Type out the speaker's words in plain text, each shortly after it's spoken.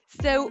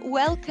So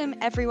welcome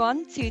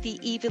everyone to the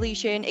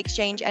Evolution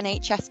Exchange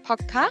NHS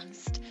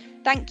podcast.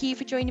 Thank you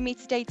for joining me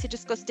today to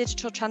discuss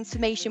digital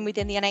transformation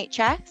within the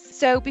NHS.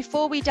 So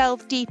before we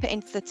delve deeper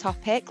into the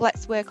topic,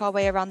 let's work our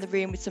way around the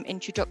room with some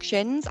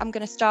introductions. I'm going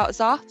to start us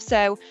off.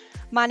 So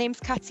my name's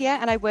Katia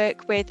and I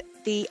work with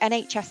the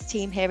NHS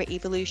team here at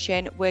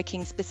Evolution,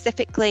 working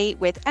specifically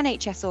with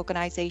NHS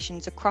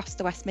organisations across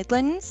the West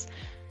Midlands.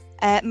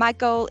 My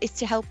goal is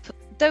to help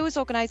those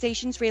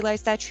organisations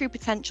realise their true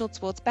potential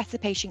towards better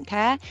patient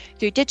care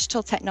through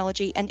digital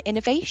technology and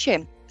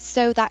innovation.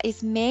 So that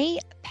is me.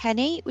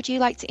 Penny, would you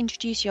like to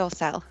introduce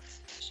yourself?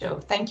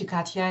 Sure. Thank you,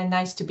 Katia, and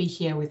nice to be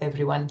here with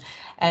everyone.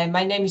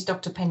 My name is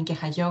Dr. Penny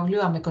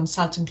Gehayoglu. I'm a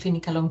consultant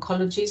clinical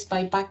oncologist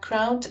by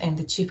background and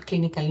the Chief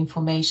Clinical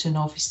Information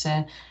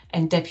Officer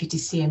and Deputy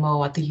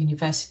CMO at the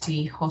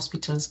University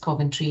Hospitals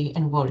Coventry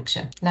and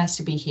Warwickshire. Nice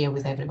to be here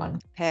with everyone.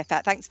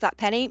 Perfect. Thanks for that,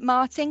 Penny.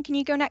 Martin, can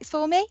you go next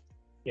for me?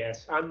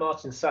 Yes, I'm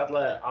Martin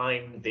Sadler.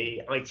 I'm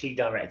the IT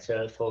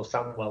Director for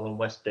Sandwell and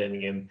West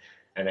Birmingham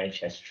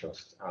NHS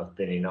Trust. I've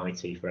been in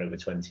IT for over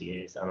 20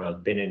 years and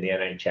I've been in the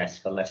NHS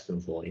for less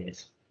than 4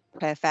 years.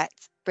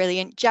 Perfect.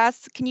 Brilliant.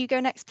 Jazz, can you go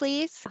next,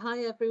 please? Hi,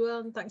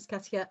 everyone. Thanks,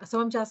 Katia. So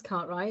I'm Jazz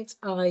Cartwright.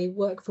 I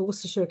work for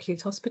Worcestershire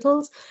Acute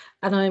Hospitals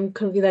and I'm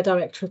currently their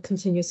Director of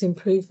Continuous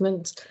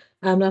Improvement.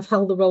 I've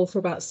held the role for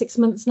about 6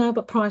 months now,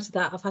 but prior to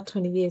that, I've had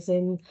 20 years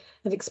of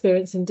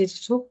experience in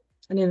digital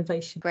and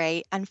innovation.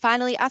 Great. And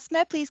finally,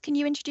 Asma, please can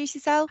you introduce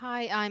yourself?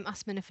 Hi, I'm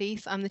Asma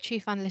Nafis. I'm the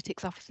Chief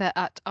Analytics Officer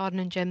at Arden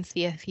and Gems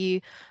CFU.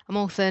 I'm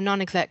also a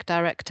non-exec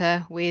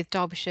director with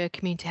Derbyshire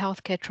Community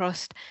Healthcare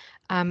Trust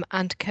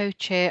and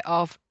co-chair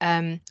of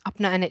UPNA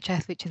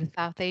NHS, which is a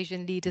South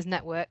Asian Leaders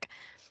Network.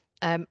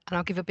 And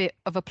I'll give a bit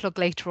of a plug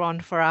later on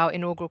for our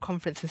inaugural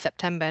conference in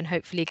September and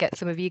hopefully get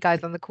some of you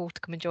guys on the call to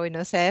come and join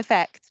us.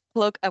 Perfect.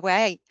 Plug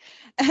away.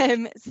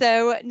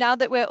 So now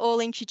that we're all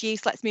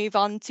introduced, let's move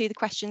on to the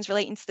questions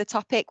relating to the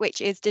topic, which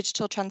is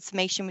digital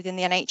transformation within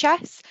the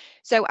NHS.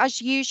 So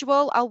as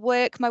usual, I'll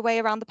work my way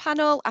around the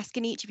panel,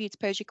 asking each of you to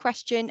pose your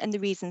question and the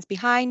reasons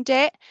behind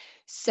it.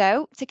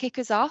 So to kick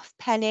us off,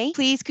 Penny,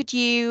 please could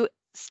you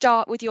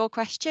start with your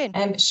question?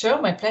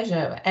 Sure, my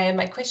pleasure.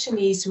 My question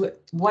is,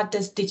 what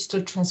does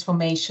digital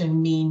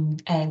transformation mean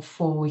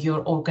for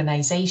your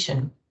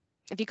organisation?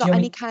 Have you got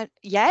any kind?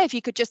 Yeah, if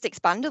you could just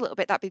expand a little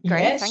bit, that'd be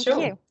great. Yeah, Thank sure.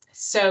 you.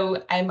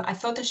 So I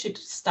thought I should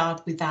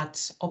start with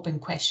that open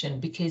question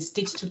because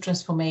digital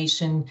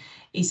transformation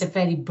is a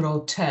very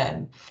broad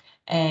term.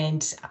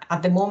 And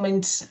at the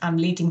moment, I'm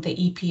leading the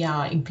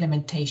EPR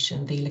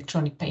implementation, the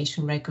electronic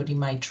patient record in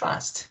my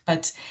trust.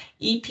 But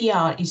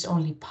EPR is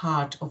only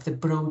part of the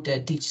broader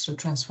digital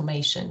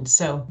transformation.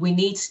 So we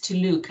need to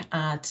look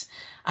at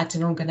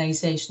an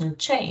organizational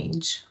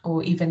change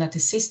or even at a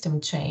system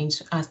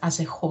change as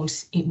a whole,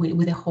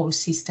 with a whole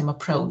system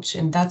approach.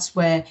 And that's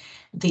where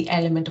the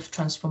element of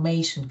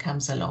transformation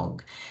comes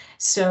along.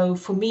 So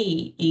for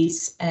me,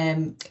 is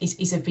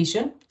a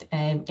vision,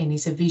 and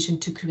is a vision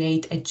to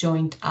create a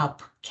joined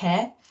up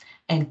care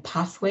and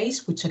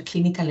pathways which are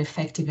clinically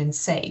effective and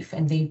safe,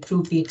 and they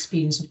improve the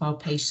experience of our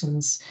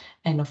patients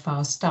and of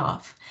our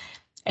staff.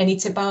 And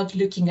it's about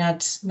looking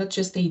at not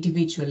just the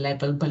individual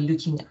level, but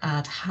looking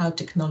at how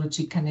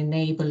technology can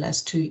enable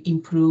us to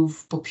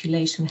improve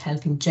population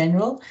health in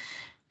general,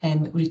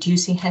 and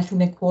reducing health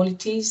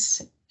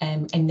inequalities,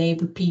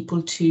 enable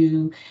people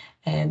to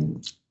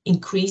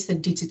increase the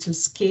digital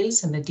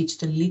skills and the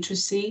digital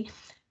literacy,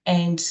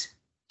 and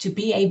to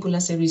be able,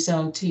 as a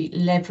result, to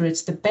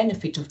leverage the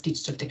benefit of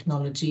digital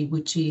technology,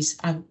 which is,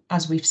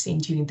 as we've seen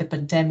during the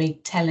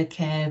pandemic,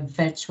 telecare,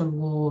 virtual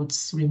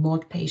wards,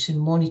 remote patient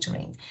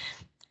monitoring.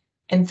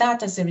 And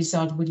that, as a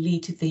result, would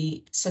lead to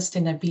the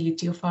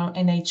sustainability of our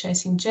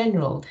NHS in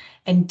general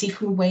and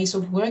different ways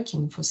of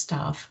working for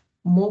staff,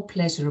 more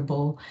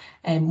pleasurable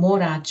and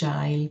more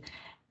agile,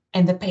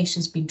 and the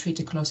patients being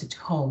treated closer to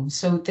home.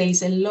 So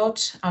there's a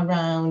lot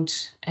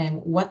around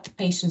what the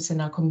patients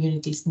in our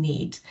communities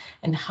need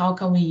and how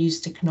can we use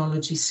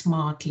technology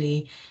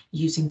smartly,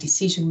 using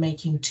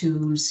decision-making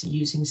tools,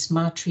 using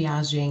smart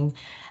triaging,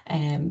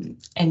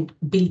 and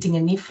building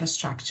an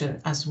infrastructure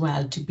as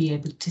well to be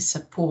able to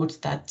support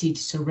that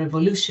digital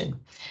revolution.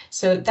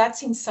 So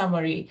that's in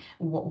summary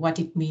what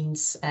it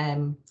means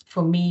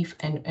for me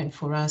and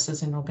for us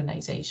as an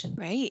organisation.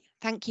 Great.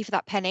 Thank you for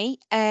that, Penny.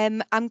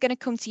 I'm going to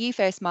come to you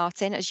first,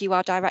 Martin, as you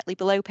are directly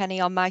below Penny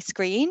on my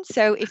screen.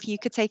 So if you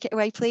could take it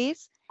away,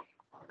 please.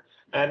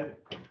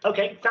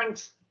 Okay,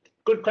 thanks.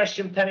 Good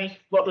question, Penny.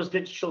 What does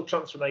digital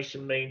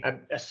transformation mean? And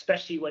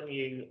especially when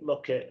you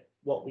look at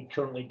what we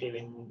currently do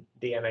in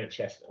the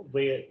NHS,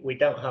 we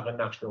don't have a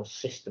national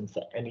system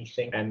for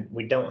anything, and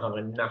we don't have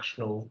a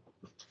national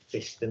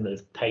system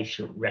of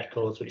patient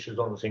records, which was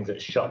one of the things that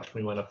shocked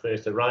me when I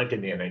first arrived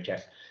in the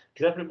NHS,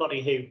 because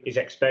everybody who is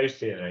exposed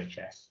to the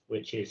NHS,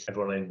 which is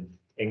everyone in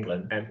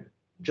England,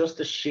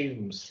 just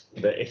assumes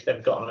that if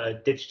they've got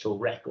a digital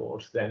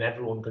record, then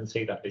everyone can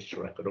see that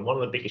digital record. And one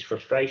of the biggest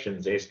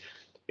frustrations is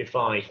if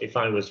I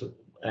was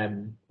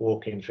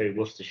walking through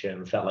Worcestershire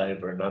and fell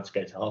over and had to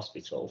go to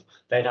hospital,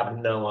 they'd have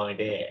no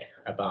idea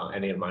about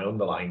any of my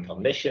underlying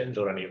conditions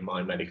or any of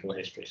my medical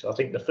history. So I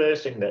think the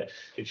first thing that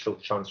digital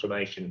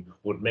transformation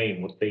would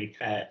mean would be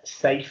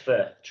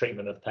safer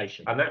treatment of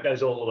patients. And that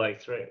goes all the way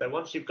through. So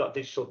once you've got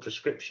digital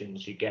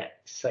prescriptions, you get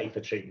safer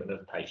treatment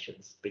of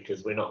patients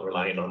because we're not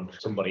relying on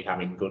somebody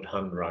having good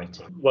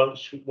handwriting.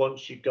 Once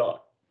you've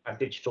got a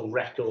digital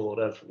record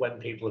of when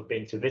people have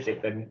been to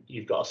visit, then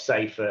you've got a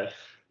safer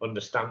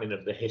understanding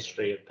of the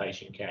history of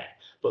patient care.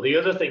 But the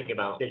other thing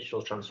about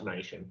digital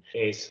transformation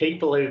is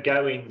people who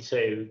go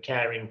into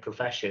caring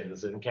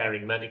professions and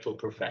caring medical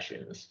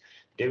professions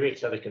do it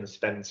so they can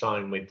spend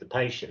time with the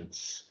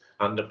patients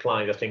and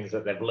apply the things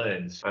that they've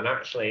learned. And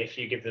actually, if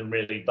you give them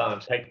really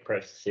bad paper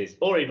processes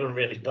or even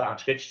really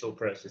bad digital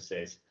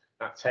processes,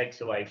 that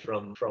takes away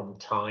from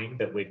time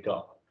that we've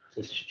got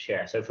to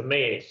share. So for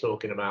me, it's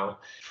talking about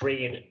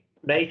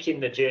making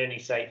the journey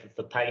safer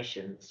for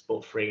patients,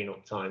 but freeing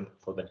up time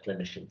for the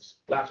clinicians.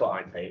 That's what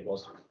I'd say it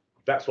was.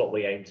 That's what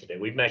we aim to do.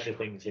 We measure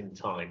things in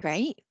time.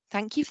 Great.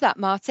 Thank you for that,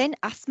 Martin.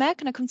 Asma,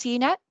 can I come to you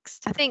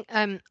next? I think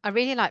I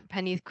really like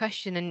Penny's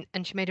question,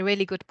 and she made a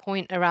really good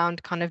point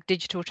around kind of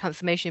digital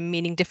transformation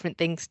meaning different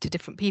things to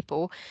different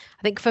people.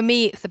 I think for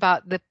me, it's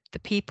about the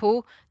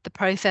people, the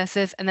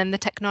processes, and then the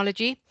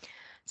technology.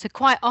 So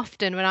quite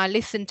often when I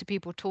listen to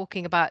people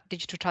talking about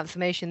digital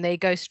transformation, they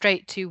go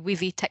straight to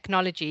whizzy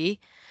technology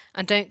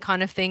and don't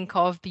kind of think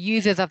of the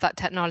users of that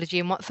technology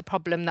and what's the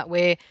problem that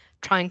we're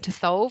trying to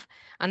solve.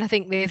 And I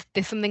think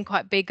there's something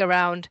quite big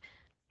around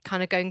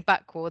kind of going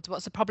backwards.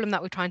 What's the problem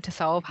that we're trying to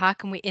solve? How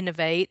can we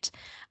innovate?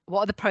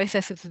 What are the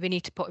processes we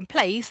need to put in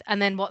place?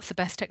 And then what's the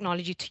best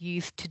technology to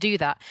use to do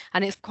that?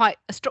 And it's quite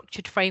a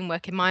structured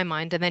framework in my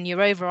mind. And then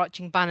your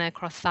overarching banner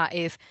across that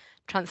is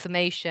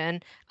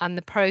transformation and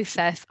the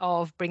process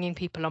of bringing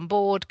people on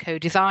board,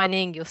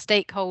 co-designing, your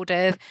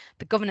stakeholders,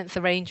 the governance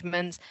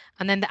arrangements,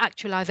 and then the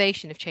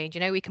actualization of change.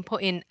 We can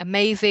put in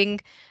amazing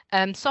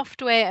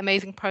software,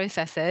 amazing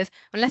processes,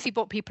 unless you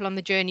brought people on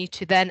the journey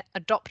to then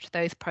adopt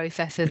those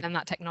processes and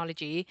that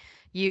technology,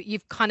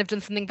 you've kind of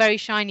done something very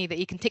shiny that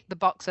you can tick the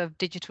box of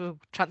digital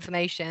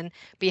transformation,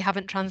 but you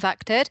haven't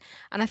transacted.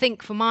 And I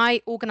think for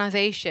my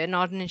organization,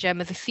 Arden &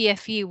 Gem, as a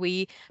CSU,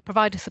 we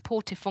provide a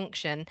supportive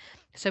function.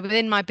 So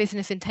within my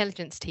business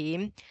intelligence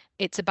team,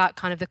 it's about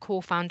kind of the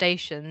core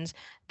foundations,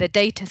 the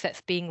data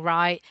sets being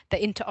right, the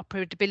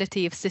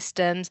interoperability of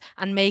systems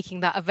and making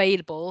that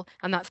available.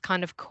 And that's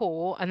kind of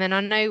core. And then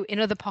I know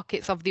in other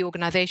pockets of the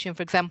organization,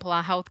 for example,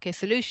 our healthcare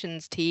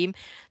solutions team,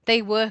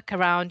 they work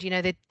around,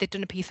 they've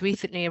done a piece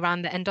recently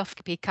around the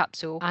endoscopy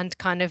capsule and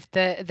kind of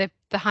the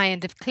high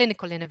end of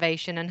clinical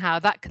innovation and how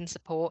that can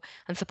support,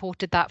 and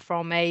supported that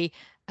from a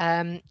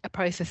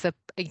process of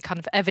a kind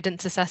of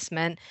evidence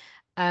assessment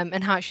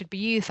and how it should be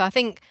used. So I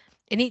think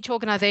in each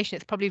organization,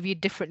 it's probably viewed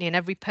differently, and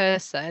every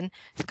person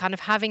is kind of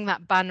having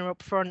that banner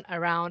up front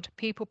around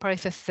people,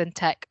 processes and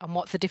tech and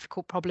what's the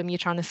difficult problem you're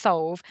trying to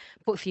solve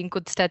puts you in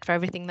good stead for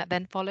everything that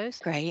then follows.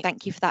 Great.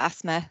 Thank you for that,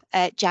 Asma.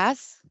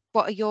 Jazz,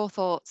 what are your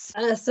thoughts?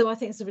 So I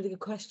think it's a really good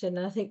question.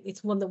 And I think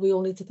it's one that we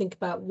all need to think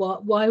about.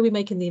 Why are we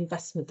making the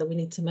investment that we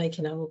need to make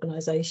in our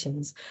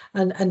organisations?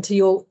 And to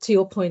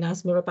your point,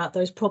 Asma, about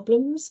those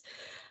problems.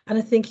 And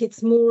I think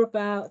it's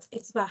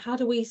about how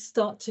do we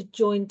start to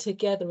join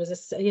together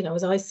as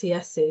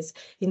ICSs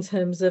in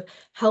terms of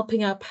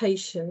helping our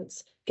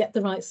patients get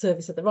the right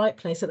service at the right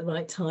place at the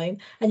right time.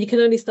 And you can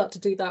only start to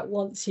do that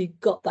once you've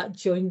got that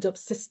joined up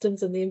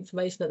systems and the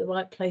information at the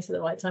right place at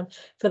the right time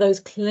for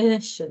those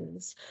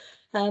clinicians.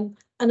 And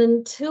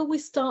until we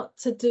start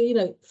to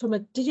do, from a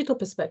digital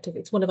perspective,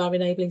 it's one of our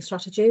enabling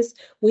strategies.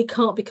 We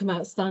can't become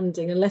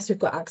outstanding unless we've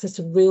got access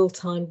to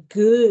real-time,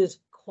 good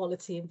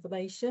quality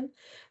information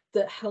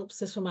that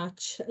helps us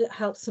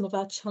helps some of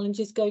our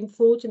challenges going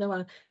forward,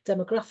 our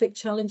demographic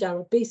challenge, our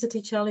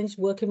obesity challenge,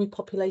 working with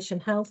population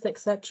health,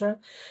 etc.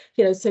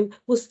 So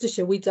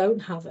Worcestershire, we don't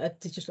have a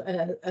digital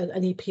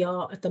an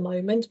EPR at the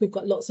moment. We've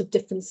got lots of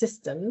different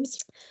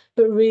systems,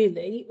 but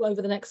really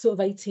over the next sort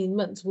of 18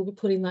 months, we'll be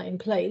putting that in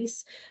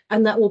place,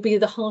 and that will be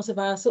the heart of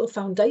our sort of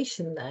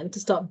foundation then to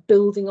start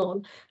building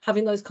on,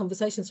 having those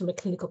conversations from a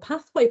clinical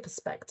pathway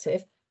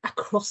perspective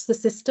across the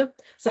system.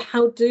 So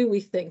how do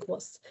we think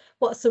what's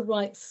the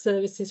right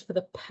services for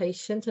the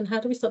patient, and how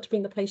do we start to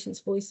bring the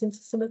patient's voice into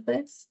some of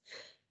this,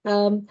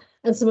 and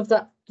some of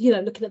that,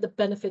 looking at the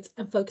benefits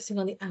and focusing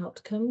on the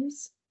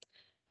outcomes.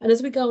 And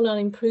as we go on our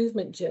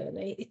improvement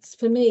journey, it's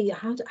for me,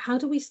 how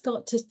do we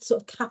start to sort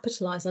of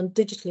capitalise on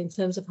digital in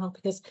terms of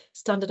helping us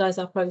standardise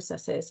our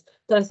processes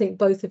that I think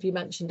both of you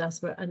mentioned,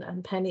 Asma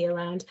and Penny,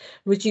 around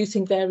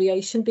reducing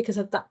variation, because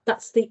of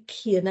that's the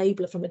key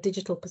enabler from a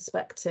digital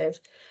perspective,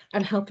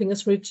 and helping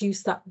us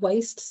reduce that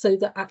waste so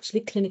that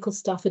actually clinical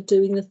staff are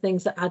doing the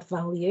things that add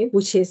value,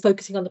 which is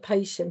focusing on the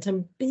patient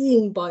and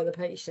being by the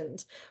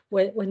patient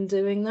when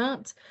doing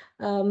that.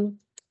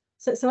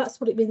 So that's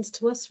what it means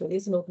to us, really,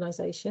 as an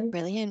organisation.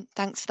 Brilliant.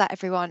 Thanks for that,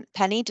 everyone.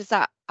 Penny, does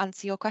that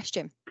answer your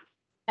question?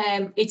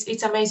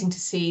 It's amazing to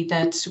see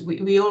that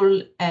we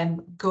all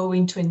go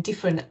into a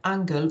different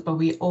angle, but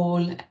we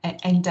all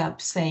end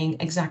up saying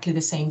exactly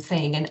the same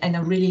thing. And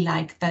I really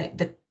like that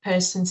the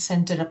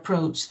person-centered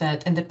approach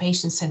and the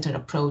patient-centered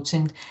approach,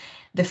 and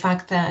the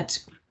fact that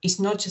it's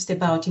not just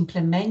about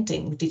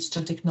implementing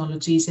digital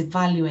technologies,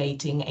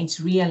 evaluating, it's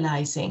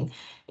realizing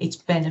its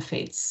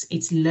benefits,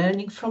 it's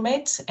learning from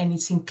it, and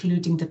it's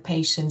including the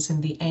patients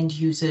and the end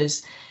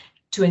users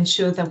to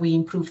ensure that we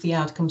improve the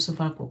outcomes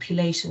of our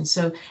population.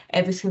 So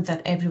everything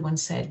that everyone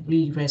said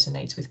really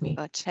resonates with me.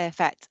 Good,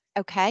 perfect.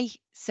 Okay,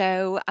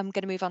 so I'm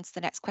going to move on to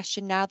the next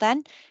question now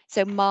then.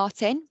 So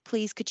Martin,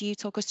 please could you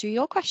talk us through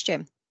your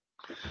question?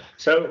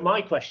 So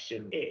my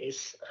question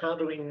is, how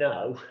do we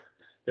know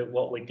that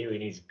what we're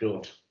doing is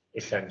good,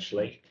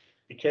 essentially?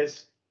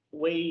 Because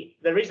the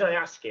reason I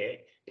ask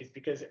it is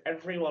because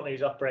everyone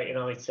who's operating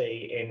IT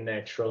in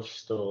their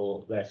trust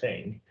or their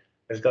thing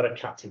has got a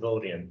captive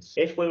audience.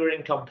 If we were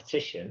in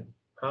competition,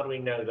 how do we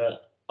know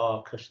that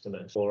our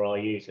customers or our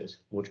users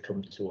would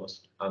come to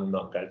us and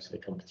not go to the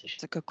competition?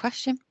 That's a good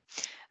question.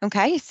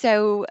 Okay,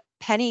 so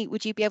Penny,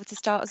 would you be able to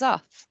start us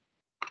off?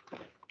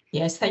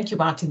 Yes, thank you,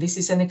 Martin. This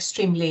is an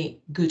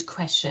extremely good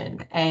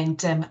question.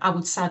 And I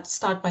would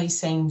start by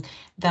saying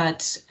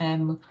that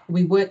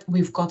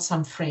we've got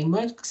some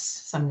frameworks,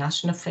 some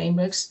national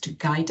frameworks to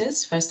guide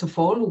us. First of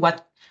all,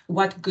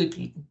 what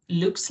good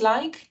looks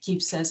like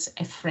gives us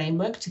a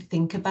framework to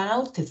think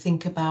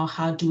about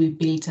how do we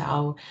build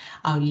our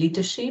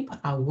leadership,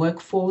 our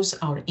workforce,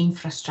 our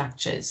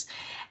infrastructures.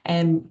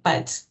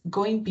 But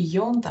going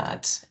beyond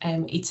that,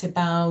 it's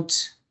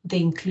about the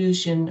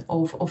inclusion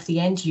of the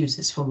end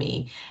users for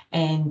me,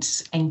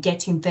 and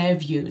getting their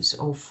views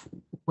of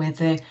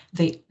whether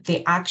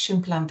the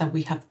action plan that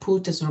we have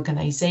put as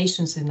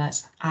organizations and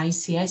as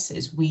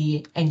ICSs,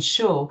 we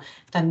ensure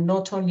that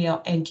not only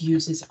our end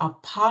users are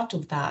part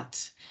of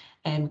that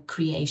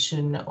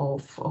creation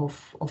of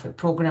a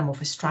program,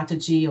 of a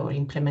strategy or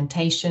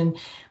implementation,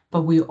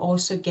 but we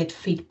also get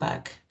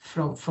feedback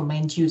from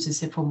end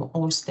users and from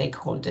all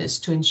stakeholders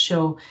to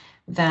ensure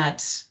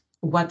that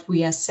what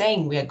we are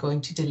saying we are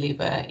going to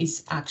deliver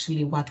is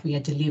actually what we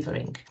are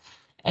delivering.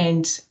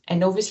 And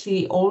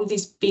obviously all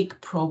these big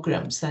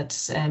programs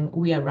that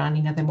we are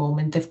running at the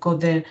moment, they've got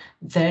the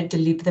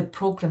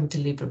program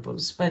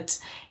deliverables, but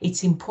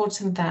it's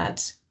important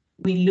that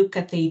we look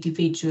at the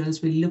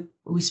individuals, we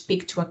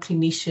speak to our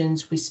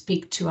clinicians, we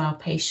speak to our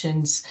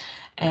patients,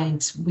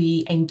 and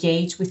we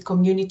engage with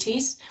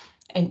communities.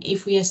 And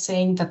if we are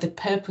saying that the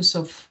purpose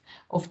of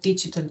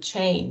digital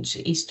change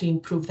is to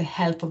improve the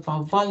health of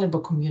our vulnerable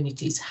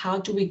communities, how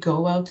do we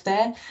go out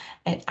there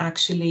and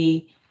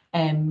actually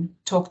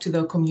talk to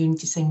the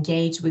communities,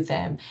 engage with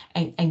them,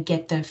 and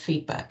get their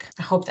feedback?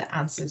 I hope that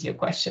answers your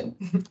question.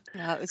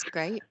 That was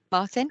great.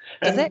 Martin,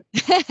 does it?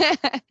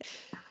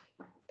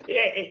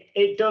 Yeah,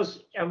 it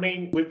does. I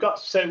mean, we've got,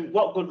 so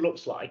what good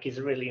looks like is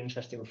a really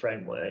interesting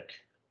framework,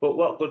 but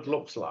what good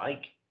looks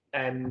like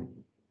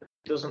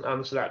doesn't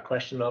answer that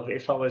question of,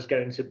 if I was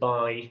going to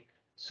buy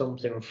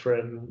something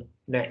from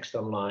Next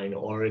online,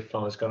 or if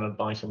I was going to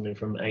buy something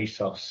from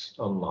ASOS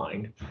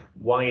online,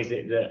 why is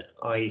it that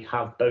I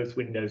have both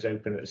windows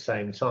open at the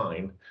same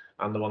time,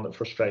 and the one that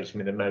frustrates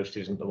me the most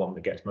isn't the one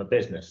that gets my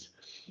business?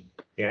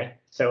 Yeah.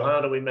 So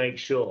how do we make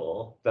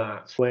sure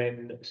that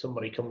when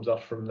somebody comes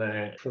off from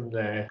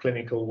their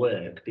clinical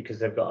work because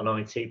they've got an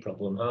IT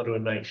problem, how do we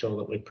make sure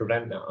that we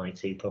prevent that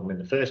IT problem in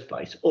the first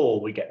place,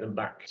 or we get them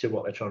back to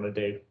what they're trying to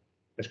do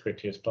as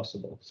quickly as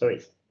possible? So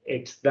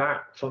it's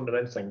that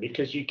fundamental thing,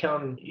 because you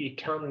can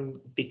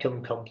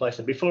become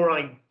complacent. Before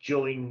I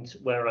joined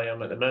where I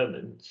am at the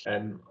moment,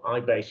 I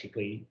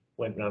basically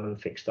went around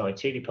and fixed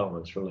IT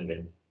departments for a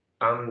living,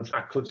 and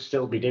I could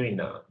still be doing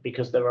that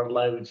because there are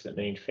loads that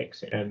need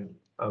fixing.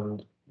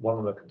 And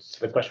one of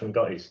the question we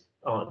got is,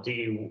 do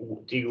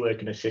you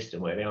work in a system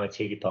where the IT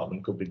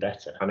department could be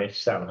better? And if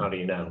so, how do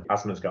you know?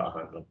 Asma's got a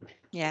hand up.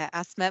 Yeah,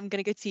 Asma, I'm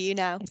going to go to you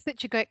now. It's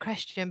such a great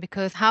question,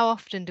 because how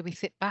often do we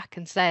sit back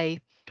and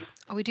say,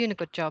 are we doing a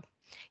good job?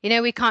 You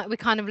know, we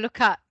kind of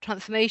look at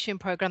transformation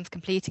programs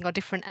completing our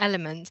different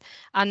elements,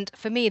 and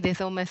for me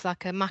there's almost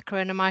like a macro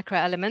and a micro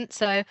element.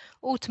 So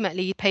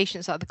ultimately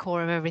patients are at the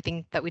core of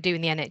everything that we do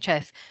in the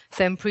NHS,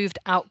 so improved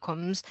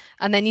outcomes,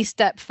 and then you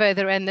step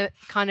further in the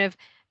kind of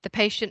the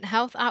patient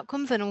health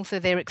outcomes and also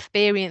their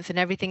experience and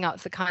everything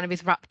else that kind of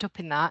is wrapped up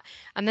in that.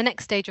 And the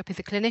next stage up is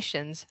the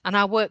clinicians and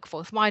our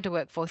workforce, wider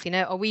workforce. You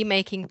know, are we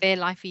making their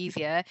life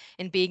easier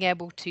in being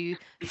able to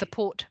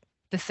support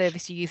the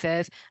service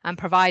users and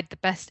provide the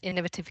best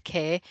innovative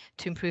care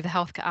to improve the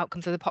healthcare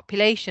outcomes of the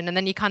population? And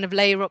then you kind of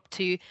layer up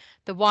to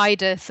the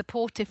wider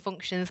supportive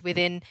functions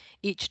within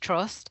each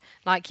trust,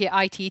 like your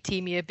IT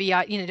team, your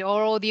BI, you know,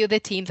 or all the other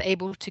teams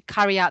able to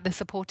carry out the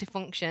supportive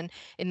function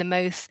in the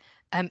most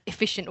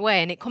efficient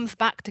way. And it comes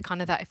back to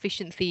kind of that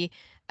efficiency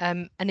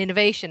and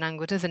innovation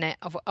angle, doesn't it?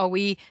 Of, are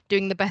we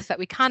doing the best that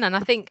we can? And I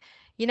think,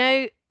 you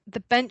know,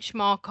 the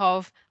benchmark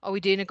of, are we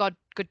doing a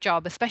good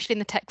job, especially in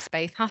the tech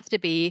space, has to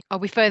be, are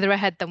we further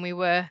ahead than we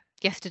were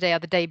yesterday or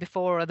the day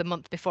before or the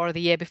month before or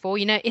the year before?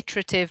 You know,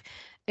 iterative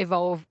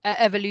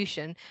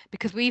evolution,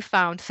 because we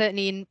found,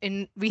 certainly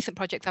in recent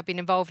projects I've been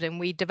involved in,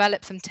 we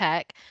develop some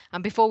tech,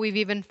 and before we've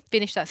even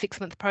finished that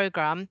 6-month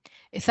program,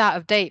 it's out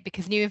of date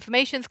because new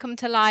information's come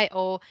to light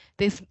or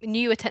there's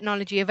newer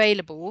technology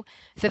available.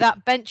 So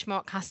that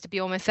benchmark has to be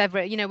almost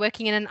ever,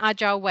 working in an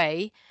agile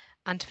way.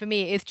 And for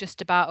me, it is just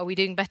about, are we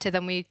doing better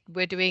than we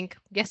were doing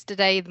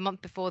yesterday, the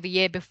month before, the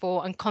year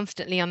before, and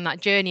constantly on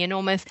that journey, and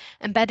almost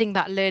embedding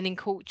that learning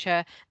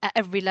culture at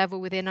every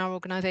level within our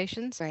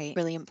organisations. Great,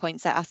 brilliant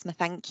points there, Asma.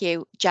 Thank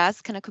you. Jazz,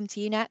 can I come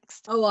to you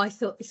next? Oh, I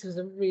thought this was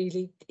a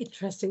really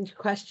interesting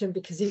question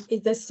because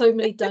there's so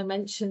many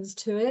dimensions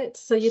to it.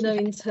 So,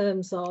 in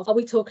terms of, are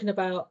we talking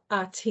about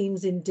our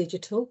teams in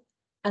digital?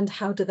 And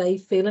how do they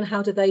feel and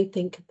how do they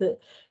think that,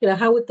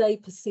 how would they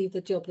perceive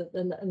the job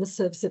and the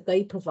service that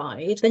they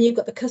provide? Then you've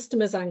got the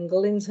customer's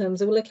angle in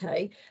terms of, well,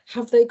 okay,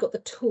 have they got the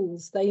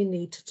tools they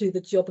need to do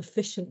the job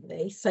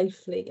efficiently,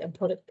 safely and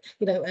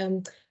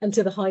and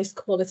to the highest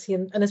quality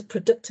and as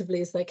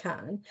productively as they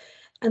can?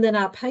 And then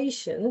our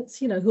patients,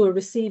 who are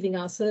receiving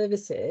our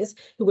services,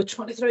 who we're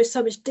trying to throw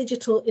so much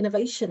digital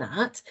innovation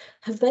at,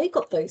 have they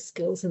got those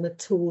skills and the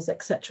tools,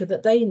 etc.,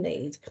 that they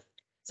need?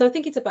 So I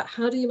think it's about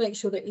how do you make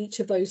sure that each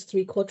of those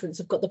 3 quadrants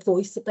have got the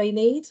voice that they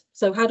need?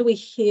 So how do we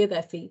hear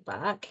their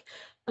feedback?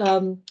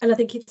 And I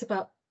think it's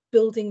about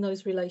building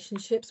those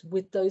relationships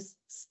with those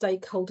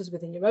stakeholders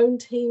within your own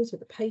teams,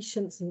 with the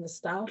patients and the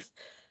staff.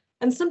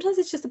 And sometimes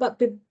it's just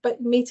about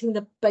meeting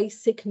the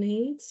basic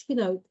needs.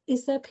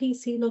 Is their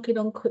PC logging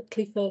on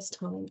quickly first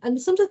time?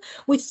 And sometimes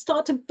we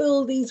start to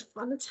build these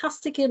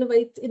fantastic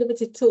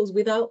innovative tools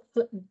without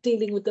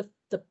dealing with the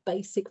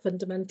basic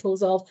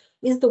fundamentals of,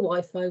 is the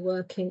Wi-Fi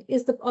working?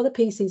 Are the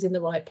PCs in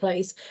the right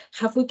place?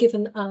 Have we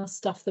given our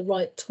staff the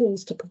right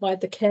tools to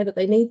provide the care that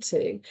they need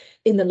to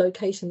in the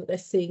location that they're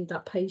seeing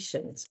that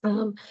patient?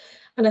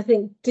 And I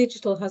think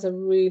digital has a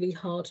really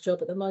hard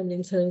job at the moment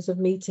in terms of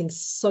meeting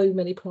so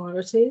many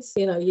priorities.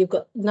 You've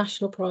got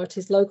national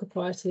priorities, local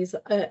priorities,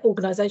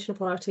 organisational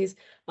priorities,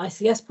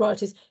 ICS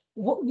priorities.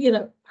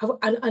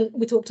 And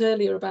we talked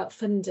earlier about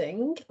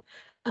funding.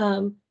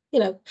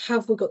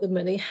 Have we got the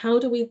money? How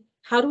do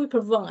we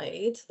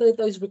provide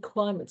those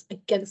requirements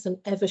against an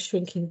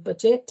ever-shrinking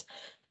budget?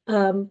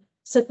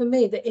 So for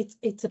me, that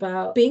it's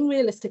about being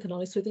realistic and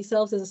honest with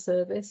yourselves as a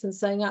service and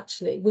saying,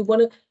 actually, we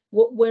want to.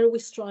 Where are we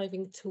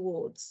striving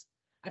towards?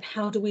 And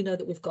how do we know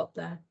that we've got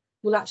there?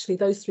 Well, actually,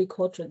 those 3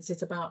 quadrants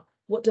is about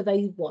what do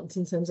they want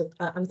in terms of,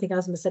 I think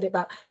Asma said it,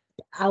 about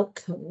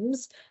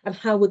outcomes, and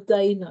how would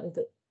they know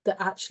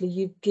that actually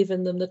you've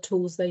given them the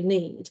tools they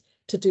need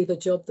to do the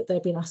job that they're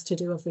being asked to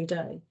do every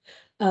day.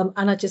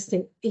 And I just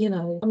think,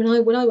 when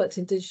I worked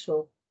in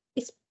digital,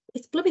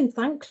 it's blooming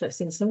thankless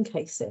in some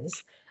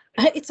cases.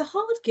 It's a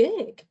hard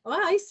gig.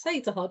 I say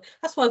it's a hard.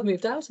 That's why I've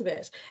moved out of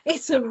it.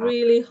 It's a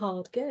really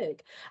hard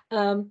gig,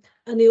 and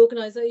the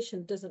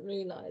organisation doesn't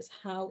realise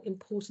how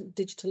important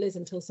digital is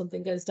until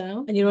something goes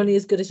down, and you're only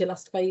as good as your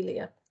last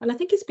failure. And I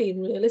think it's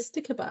being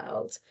realistic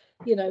about,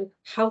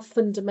 how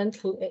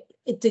fundamental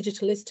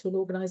digital is to an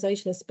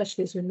organisation,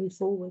 especially as we move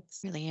forwards.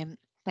 Brilliant.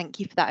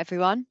 Thank you for that,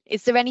 everyone.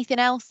 Is there anything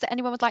else that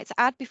anyone would like to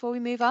add before we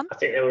move on? I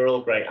think they were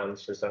all great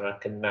answers, and I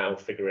can now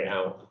figure it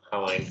out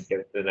how I go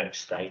to the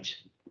next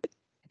stage.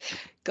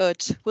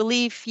 Good. We'll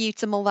leave you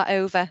to mull that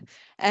over.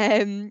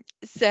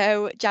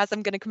 So, Jazz,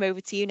 I'm going to come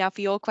over to you now for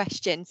your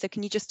question. So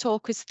can you just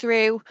talk us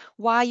through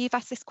why you've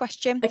asked this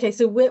question? Okay,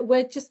 so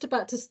we're just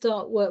about to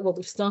start work. Well,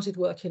 we've started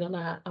working on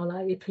our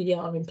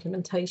EPR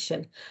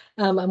implementation,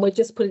 and we're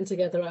just putting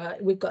together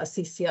we've got a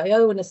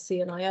CCIO and a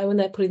CNIO, and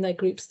they're putting their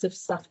groups of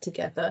staff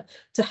together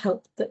to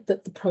help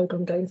the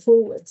programme going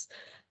forwards.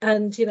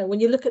 And when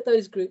you look at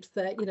those groups,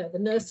 there, the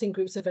nursing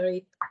groups are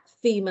very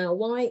female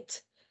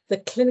white. The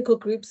clinical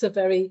groups are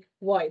very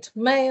white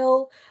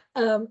male,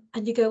 and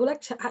you go, well,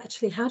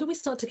 actually, how do we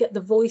start to get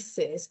the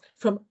voices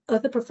from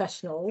other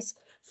professionals,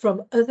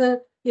 from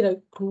other,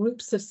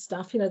 groups of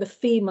staff, the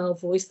female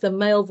voice, the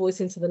male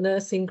voice into the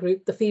nursing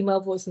group, the female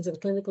voice into the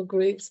clinical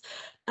groups?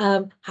 How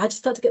do you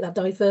start to get that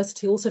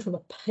diversity also from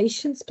a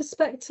patient's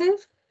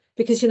perspective?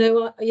 Because,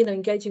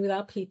 engaging with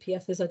our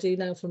PPF as I do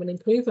now from an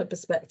improvement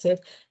perspective,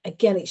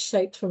 again, it's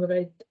shaped from a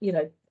very,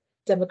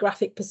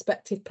 demographic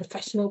perspective,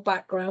 professional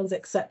backgrounds,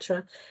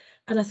 etc.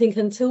 And I think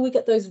until we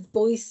get those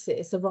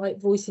voices, the right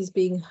voices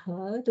being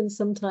heard, and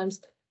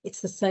sometimes it's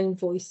the same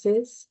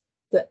voices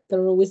that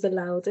they're always the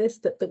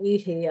loudest that we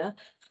hear,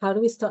 how do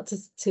we start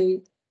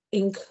to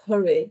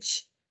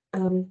encourage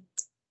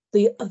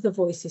the other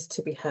voices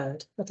to be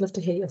heard? I'd love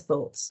to hear your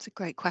thoughts. It's a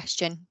great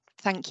question.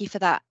 Thank you for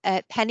that.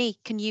 Penny,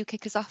 can you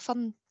kick us off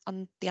on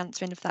the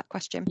answering of that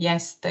question?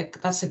 Yes,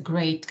 that's a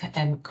great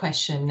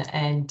question.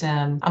 And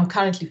I'm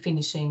currently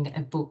finishing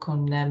a book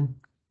on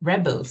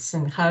rebels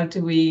and how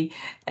do we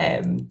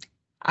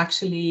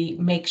actually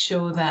make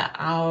sure that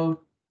our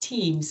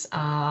teams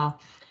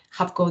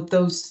have got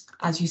those,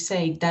 as you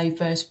say,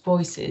 diverse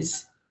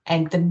voices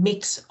and the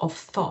mix of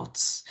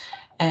thoughts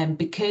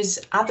because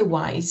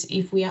otherwise,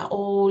 if we are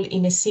all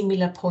in a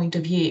similar point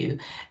of view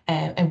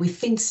and we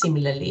think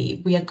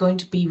similarly, we are going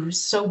to be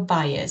so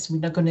biased, we're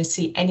not going to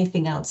see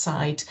anything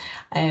outside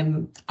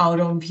our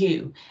own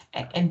view.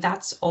 And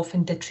that's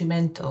often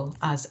detrimental,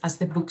 as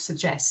the book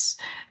suggests,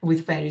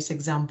 with various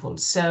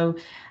examples. So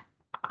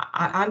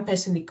I'm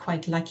personally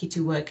quite lucky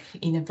to work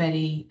in a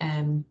very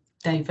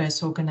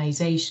diverse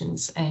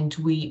organizations, and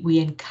we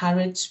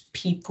encourage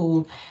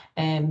people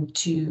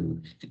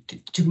to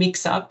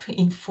mix up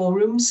in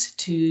forums,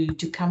 to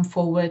come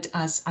forward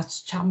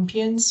as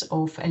champions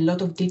of a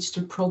lot of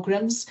digital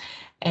programs.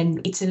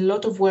 And it's a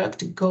lot of work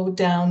to go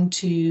down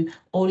to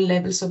all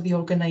levels of the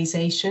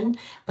organization,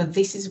 but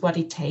this is what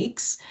it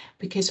takes,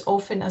 because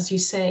often, as you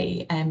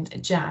say,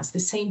 Jazz, the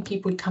same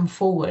people come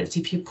forward.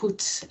 If you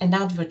put an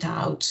advert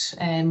out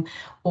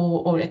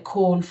or a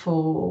call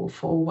for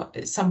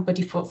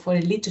somebody for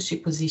a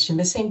leadership position,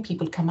 the same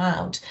people come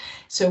out.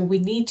 So we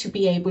need to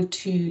be able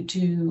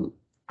to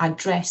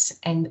address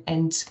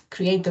and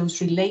create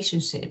those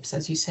relationships,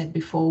 as you said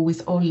before,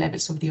 with all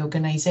levels of the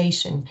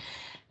organization.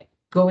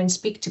 Go and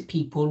speak to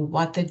people,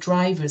 what their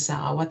drivers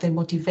are, what their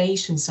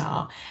motivations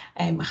are,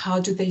 how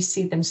do they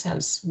see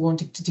themselves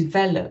wanting to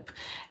develop,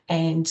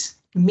 and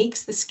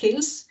mix the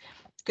skills,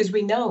 because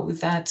we know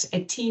that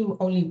a team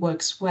only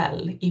works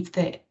well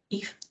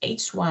if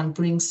each one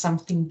brings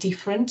something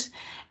different,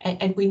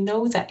 and we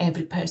know that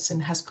every person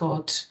has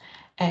got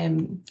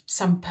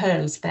some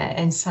pearls there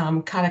and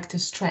some character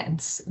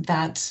strengths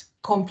that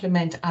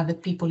complement other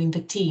people in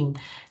the team.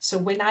 So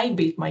when I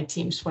build my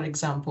teams, for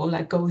example,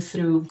 I go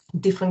through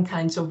different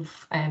kinds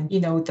of,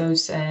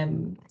 those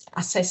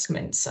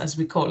assessments, as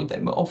we call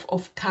them,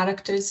 of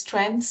character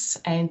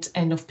strengths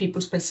and of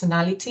people's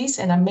personalities.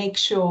 And I make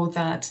sure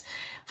that,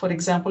 for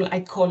example, I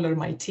color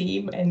my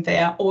team and they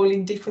are all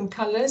in different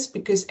colors,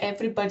 because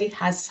everybody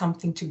has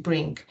something to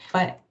bring.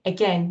 But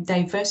again,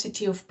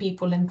 diversity of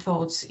people and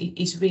thoughts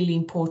is really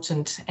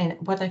important. And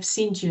what I've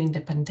seen during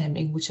the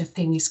pandemic, which I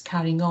think is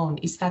carrying on,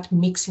 is that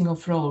mixing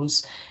of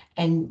roles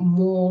and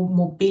more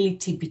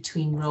mobility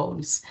between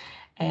roles,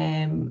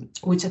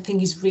 which I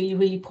think is really,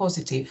 really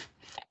positive.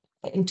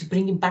 And to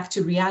bring it back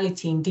to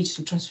reality in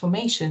digital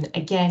transformation,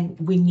 again,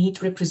 we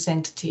need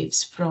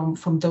representatives from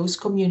those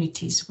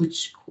communities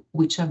which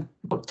are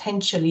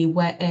potentially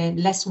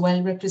less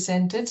well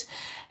represented.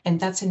 And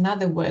that's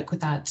another work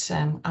that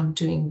I'm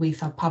doing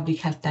with our public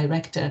health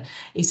director,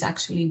 is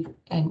actually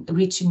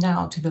reaching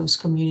out to those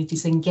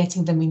communities and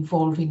getting them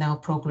involved in our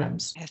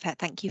programs. Perfect.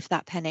 Thank you for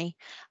that, Penny.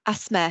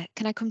 Asma,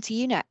 can I come to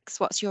you next?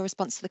 What's your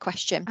response to the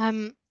question?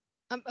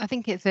 I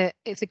think it's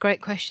a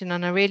great question,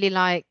 and I really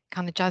like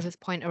kind of Jazz's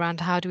point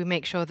around how do we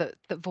make sure that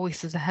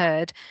voices are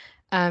heard,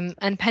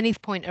 and Penny's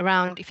point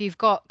around if you've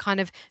got kind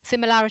of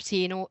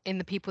similarity in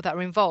the people that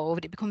are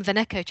involved, it becomes an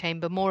echo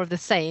chamber, more of the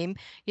same.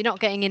 You're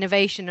not getting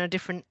innovation or a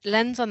different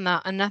lens on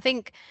that, and I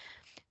think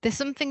there's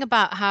something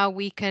about how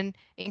we can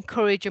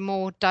encourage a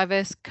more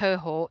diverse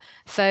cohort.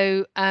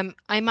 So I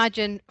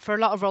imagine for a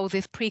lot of roles,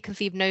 there's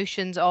preconceived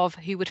notions of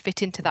who would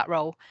fit into that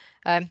role.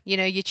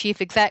 Your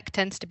chief exec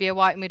tends to be a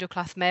white middle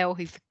class male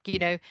who's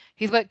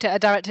worked at a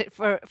directorate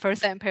for a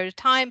certain period of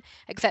time,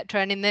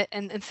 etc.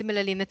 And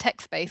similarly in the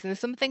tech space. And there's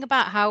something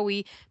about how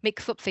we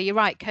mix up. So you're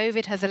right,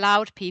 COVID has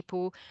allowed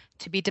people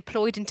to be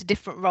deployed into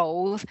different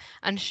roles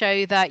and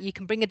show that you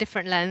can bring a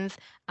different lens,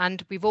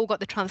 and we've all got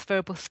the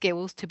transferable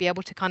skills to be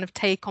able to kind of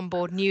take on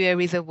board new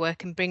areas of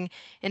work and bring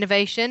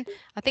innovation.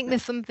 I think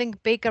there's something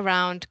big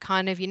around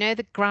kind of,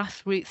 the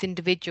grassroots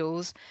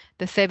individuals,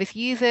 the service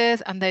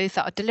users and those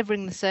that are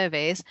delivering the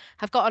service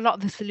have got a lot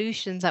of the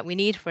solutions that we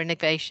need for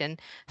innovation.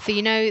 So,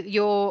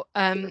 your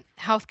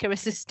healthcare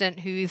assistant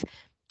who's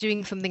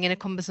doing something in a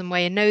cumbersome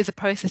way and knows the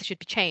process should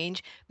be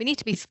changed, we need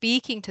to be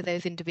speaking to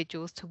those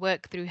individuals to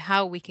work through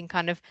how we can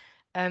kind of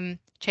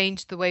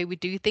change the way we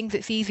do things.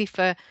 It's easy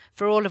for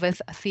all of us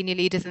as senior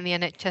leaders in the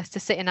NHS to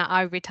sit in our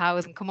ivory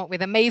towers and come up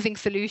with amazing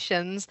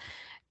solutions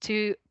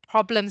to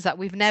problems that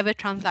we've never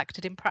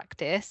transacted in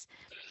practice.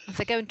 And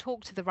so go and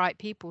talk to the right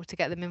people to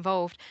get them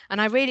involved.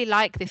 And I really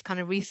like this kind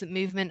of recent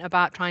movement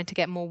about trying to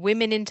get more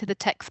women into the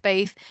tech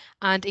space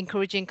and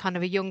encouraging kind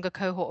of a younger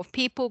cohort of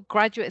people,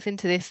 graduates,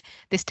 into this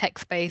tech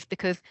space,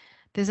 because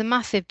there's a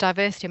massive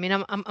diversity. I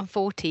mean, I'm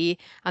 40,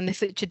 and there's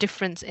such a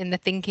difference in the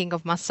thinking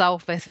of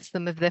myself versus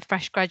some of the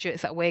fresh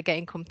graduates that we're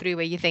getting come through,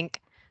 where you think,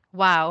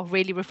 wow,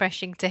 really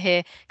refreshing to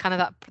hear kind of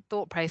that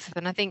thought process.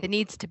 And I think there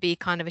needs to be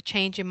kind of a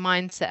change in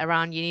mindset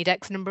around you need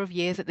X number of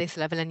years at this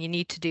level, and you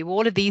need to do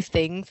all of these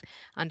things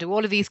and do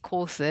all of these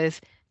courses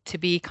to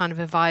be kind of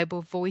a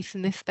viable voice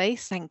in this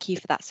space. Thank you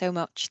for that so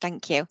much.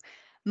 Thank you.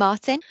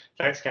 Martin?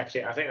 Thanks,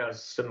 Katia. I think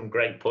that's some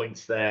great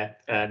points there.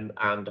 And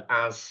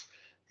as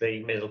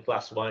the middle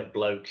class white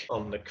bloke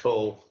on the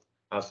call,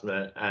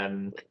 Asma,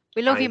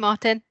 we love you,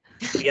 Martin.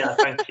 Yeah,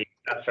 thank you.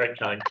 That's very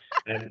kind.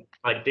 And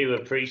I do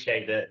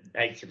appreciate that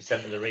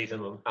 80% of the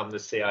reason I'm the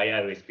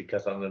CIO is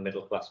because I'm a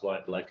middle class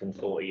white bloke, and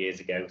 30 years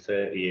ago,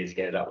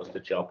 that was the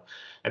job.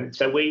 And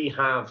so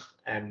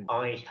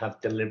I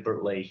have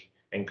deliberately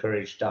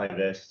encouraged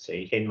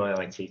diversity in my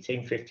IT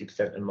team.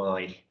 50% of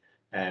my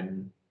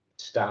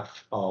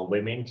staff are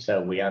women,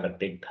 so we had a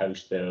big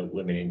poster,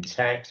 women in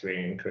tech, so we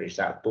encourage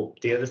that. But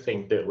the other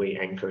thing that we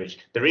encourage,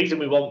 the reason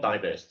we want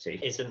diversity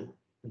isn't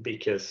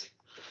because,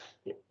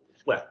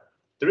 well,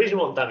 the reason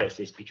we want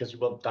diversity is because we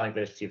want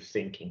diversity of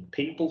thinking.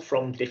 People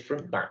from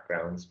different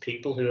backgrounds,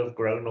 people who have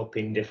grown up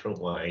in different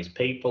ways,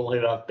 people who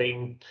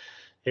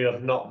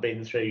have not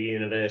been through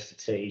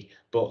university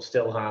but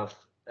still have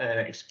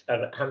and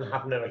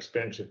have no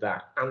experience of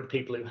that, and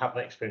people who have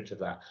an experience of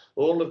that.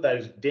 All of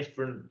those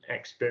different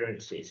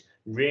experiences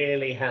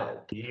really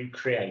help you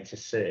create a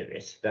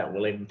service that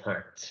will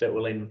impact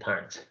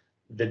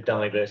the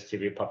diversity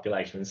of your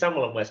population. And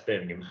Sandwell and West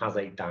Birmingham has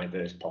a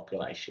diverse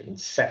population.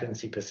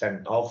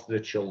 70% of the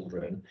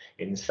children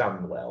in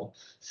Sandwell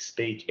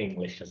speak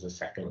English as a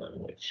second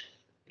language.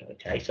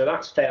 Okay, so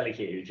that's fairly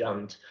huge,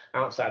 and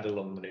outside of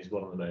London is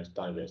one of the most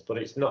diverse. But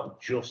it's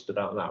not just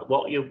about that.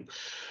 What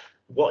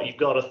you've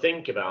got to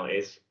think about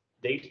is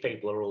these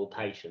people are all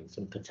patients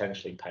and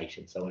potentially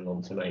patients, so we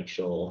want to make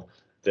sure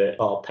that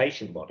our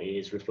patient body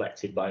is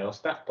reflected by our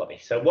staff body.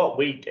 So what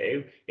we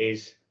do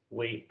is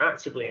we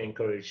actively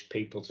encourage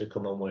people to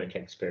come on work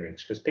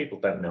experience, because people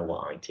don't know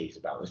what IT is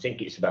about. They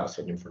think it's about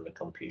sitting in front of a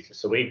computer.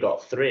 So we've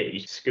got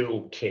 3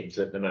 school kids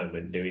at the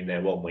moment doing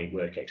their 1-week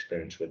work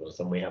experience with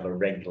us, and we have a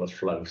regular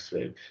flow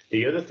through.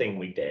 The other thing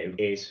we do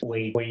is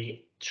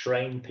we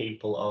train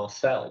people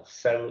ourselves.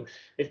 So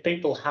if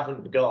people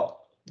haven't got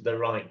the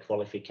right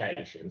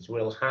qualifications,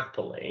 we'll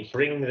happily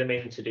bring them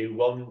in to do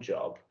one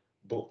job,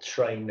 but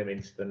train them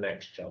into the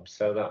next job.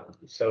 So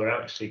we're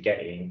actually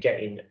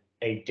getting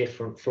a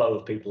different flow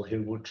of people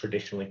who would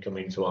traditionally come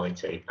into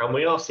IT. And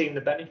we are seeing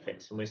the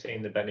benefits, and we're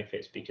seeing the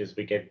benefits because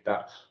we get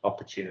that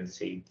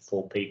opportunity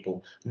for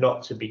people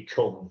not to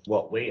become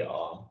what we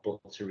are,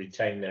 but to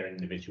retain their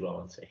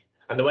individuality.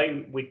 And the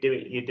way we do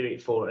it, you do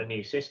it for a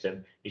new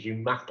system, is you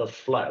map a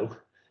flow.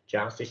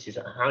 Jazz, this is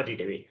how do you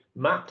do it?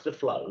 Map the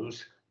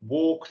flows,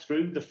 walk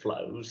through the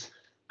flows,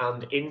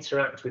 and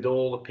interact with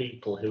all the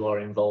people who are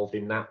involved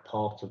in that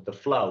part of the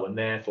flow. And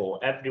therefore,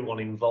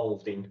 everyone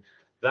involved in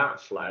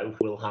that flow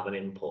will have an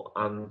input,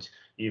 and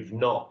you've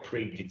not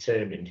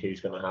predetermined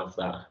who's going to have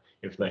that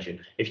information.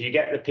 If you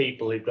get the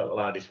people who've got the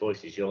loudest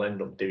voices, you'll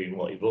end up doing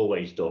what you've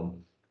always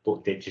done,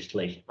 but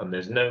digitally. And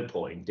there's no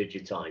point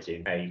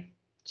digitizing a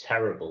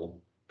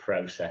terrible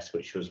process,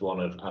 which was one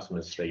of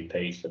Asma's 3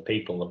 Ps: the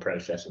people, the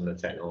process, and the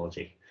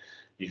technology.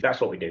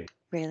 That's what we do.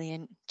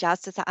 Brilliant. Jazz,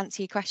 does that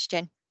answer your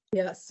question?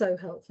 Yeah, that's so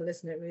helpful,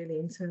 isn't it, really,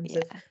 in terms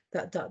of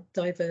that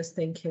diverse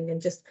thinking,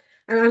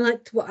 and I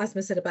liked what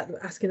Asma said about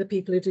asking the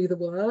people who do the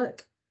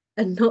work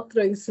and not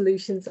throwing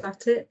solutions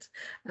at it,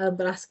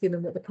 but asking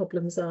them what the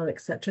problems are,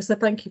 etc. So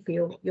thank you for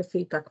your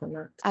feedback on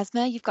that.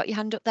 Asma, you've got your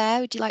hand up there.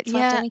 Would you like to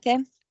add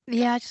anything?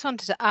 Yeah, I just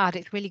wanted to add,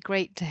 it's really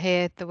great to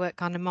hear the work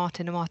kind of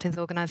Martin and Martin's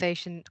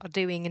organisation are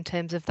doing in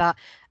terms of that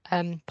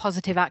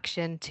positive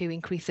action to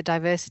increase the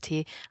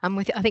diversity. And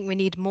I think we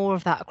need more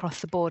of that across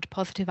the board,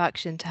 positive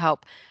action to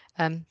help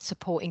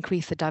support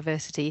increase the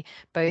diversity,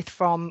 both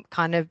from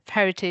kind of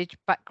heritage,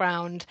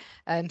 background,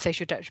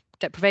 social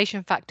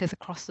deprivation factors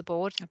across the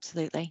board.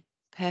 Absolutely.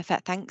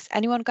 Perfect. Thanks.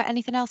 Anyone got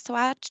anything else to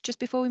add just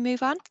before we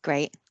move on?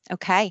 Great.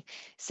 Okay.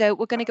 So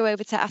we're going to go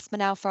over to Asma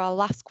now for our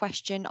last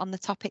question on the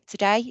topic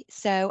today.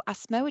 So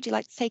Asma, would you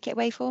like to take it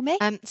away for me?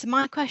 So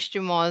my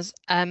question was,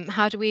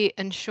 how do we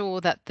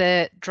ensure that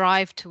the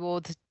drive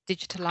towards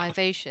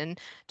digitalisation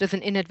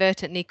doesn't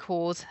inadvertently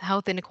cause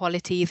health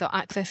inequalities or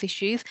access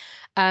issues?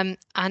 And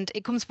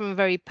it comes from a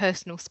very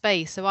personal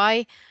space. So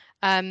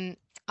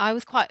I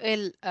was quite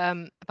ill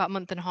about a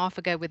month and a half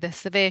ago with a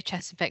severe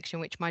chest infection,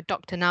 which my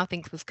doctor now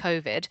thinks was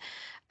COVID.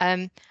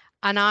 And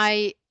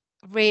I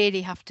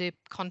really have to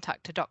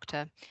contact a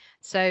doctor.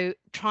 So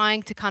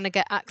trying to kind of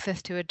get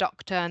access to a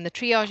doctor, and the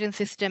triaging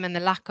system and the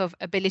lack of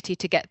ability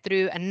to get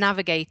through and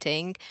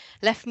navigating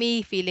left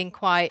me feeling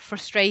quite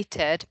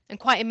frustrated and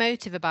quite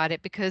emotive about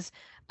it, because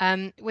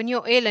when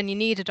you're ill and you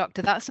need a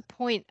doctor, that's a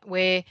point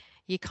where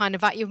you're kind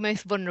of at your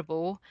most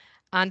vulnerable.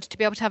 And to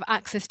be able to have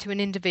access to an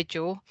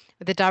individual,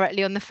 whether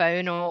directly on the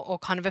phone or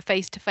kind of a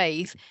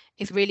face-to-face,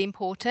 is really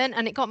important.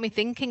 And it got me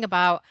thinking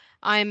about,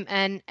 I'm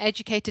an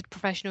educated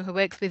professional who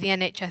works with the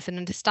NHS and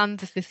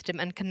understands the system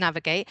and can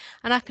navigate.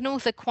 And I can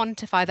also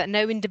quantify that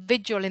no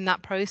individual in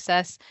that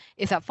process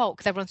is at fault,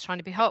 because everyone's trying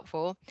to be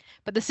helpful.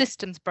 But the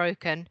system's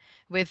broken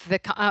with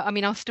I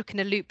was stuck in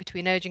a loop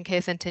between urgent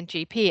care centre and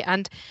GP.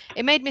 And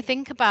it made me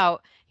think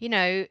about,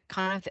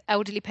 kind of the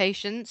elderly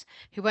patients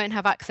who won't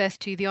have access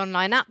to the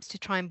online apps to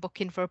try and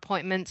book in for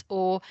appointments,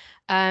 or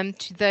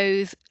to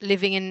those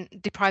living in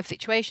deprived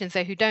situations,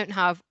 so who don't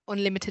have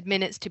unlimited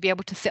minutes to be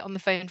able to sit on the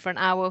phone for an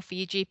hour for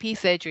your GP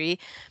surgery.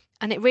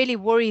 And it really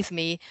worries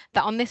me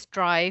that on this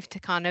drive to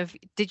kind of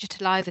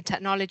digitalise the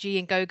technology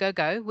and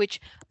go, which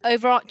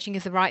overarching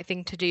is the right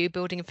thing to do,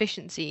 building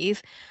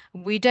efficiencies,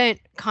 we don't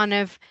kind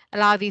of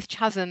allow these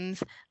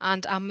chasms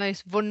and our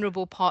most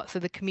vulnerable parts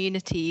of the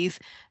communities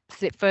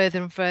slip further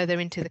and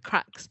further into the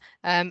cracks,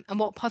 and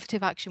what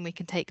positive action we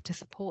can take to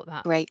support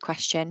that. Great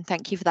question.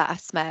 Thank you for that,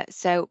 Asma.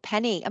 So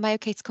Penny, am I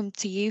okay to come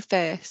to you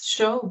first?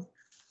 Sure.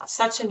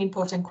 Such an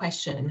important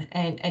question.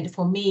 And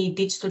for me,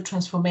 digital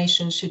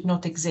transformation should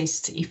not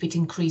exist if it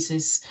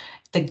increases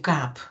the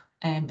gap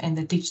and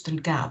the digital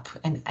gap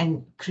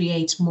and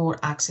creates more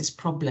access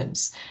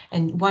problems.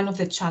 And one of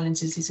the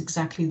challenges is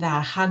exactly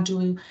that. How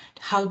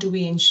do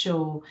we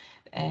ensure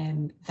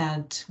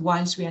that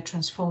whilst we are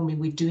transforming,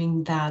 we're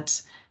doing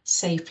that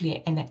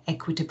safely and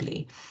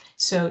equitably?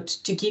 So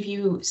to give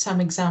you some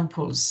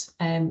examples,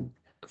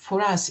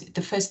 for us,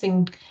 the first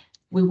thing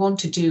we want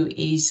to do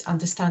is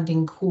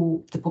understanding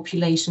who the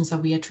populations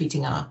that we are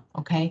treating are,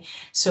 okay?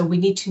 So we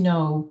need to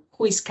know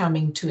who is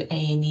coming to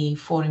A&E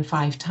 4 and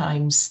 5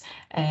 times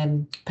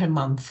per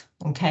month,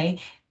 okay?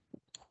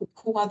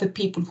 Who are the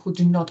people who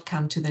do not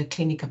come to their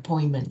clinic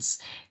appointments?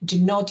 Do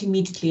not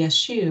immediately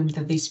assume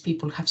that these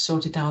people have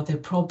sorted out their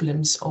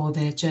problems or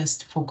they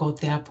just forgot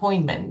their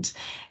appointment.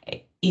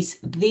 It's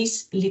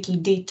these little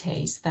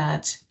details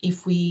that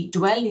if we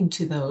dwell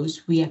into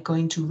those, we are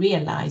going to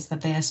realize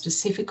that there are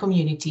specific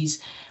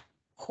communities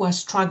who are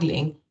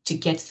struggling to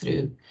get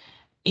through.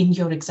 In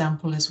your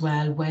example as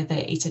well, whether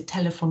it's a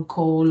telephone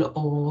call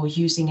or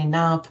using an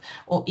app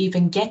or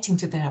even getting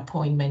to their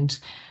appointment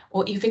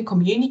or even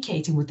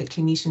communicating with the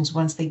clinicians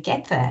once they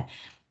get there.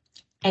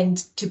 And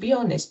to be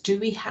honest, do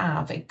we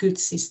have a good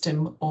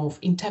system of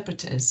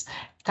interpreters?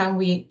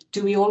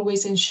 Do we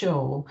always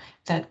ensure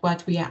that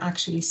what we are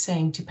actually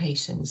saying to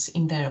patients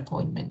in their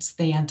appointments,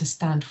 they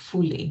understand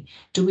fully?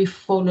 Do we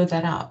follow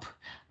that up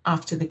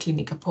after the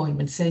clinic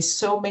appointments? There's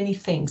so many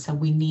things that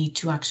we need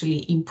to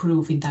actually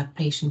improve in that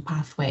patient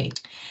pathway.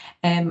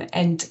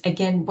 And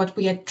again, what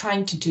we are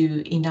trying to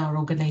do in our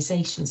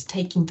organizations,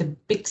 taking the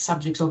big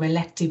subjects of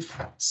elective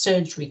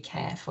surgery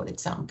care, for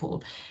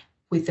example,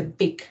 with a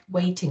big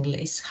waiting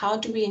list, how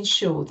do we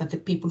ensure that the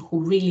people who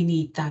really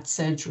need that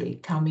surgery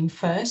come in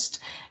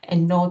first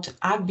and not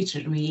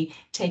arbitrarily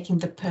taking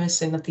the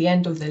person at the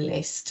end of the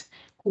list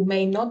who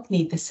may not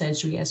need the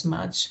surgery as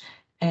much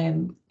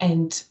and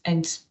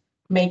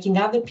making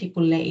other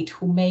people late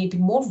who may be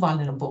more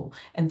vulnerable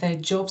and their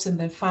jobs and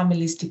their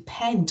families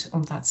depend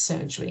on that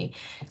surgery.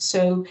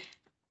 So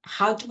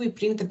how do we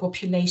bring the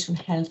population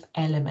health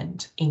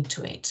element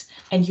into it?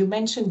 And you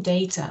mentioned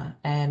data,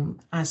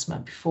 Asma,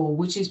 before,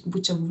 which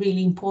are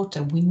really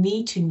important. We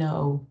need to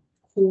know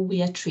who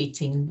we are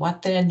treating,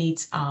 what their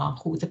needs are,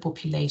 who the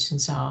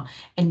populations are,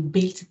 and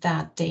build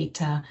that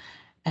data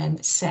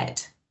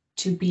set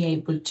to be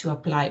able to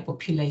apply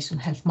population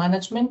health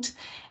management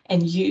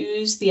and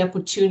use the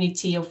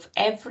opportunity of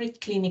every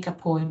clinic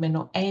appointment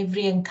or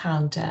every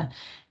encounter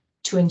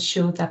to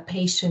ensure that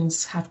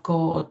patients have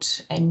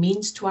got a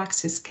means to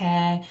access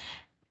care.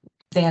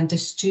 They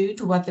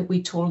understood what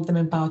we told them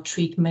about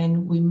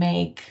treatment. We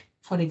make,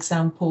 for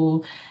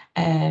example,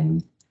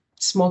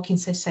 smoking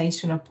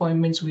cessation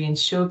appointments. We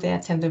ensure they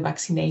attend the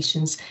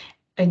vaccinations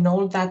and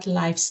all that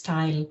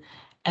lifestyle.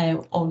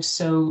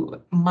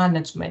 Also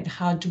management.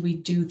 How do we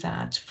do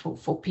that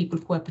for people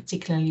who are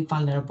particularly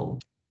vulnerable?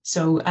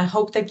 So I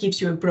hope that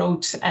gives you a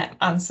broad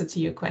answer to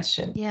your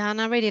question. Yeah, and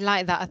I really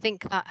like that. I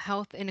think that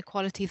health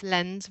inequalities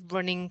lens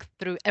running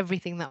through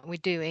everything that we're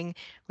doing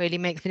really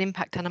makes an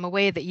impact. And I'm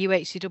aware that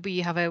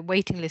UHCW have a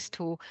waiting list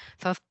tool.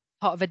 So I was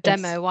part of a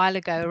demo a while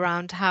ago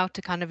around how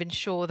to kind of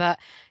ensure that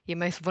your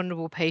most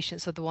vulnerable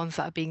patients are the ones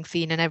that are being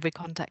seen and every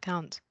contact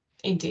counts.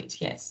 Indeed,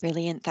 yes.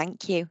 Brilliant,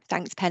 thank you.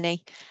 Thanks,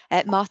 Penny.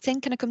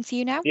 Martin, can I come to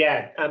you now?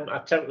 Yeah, I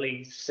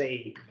totally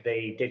see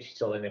the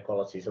digital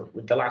inequalities.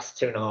 The last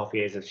 2.5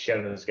 years have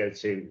shown us go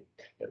to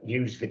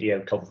use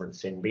video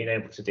conferencing, being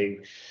able to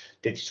do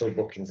digital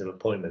bookings of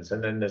appointments,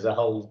 and then there's a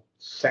whole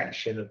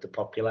section of the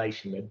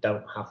population that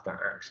don't have that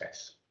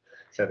access.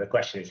 So the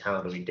question is, how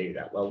do we do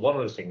that? Well, one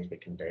of the things we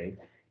can do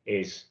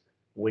is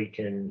we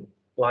can,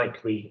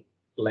 like we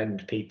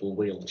lend people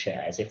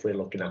wheelchairs if we're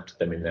looking after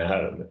them in their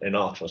home, and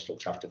our trust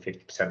looks after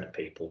 50% of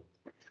people.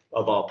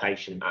 Of our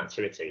patient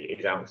activity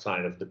is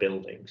outside of the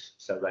buildings,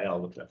 so they are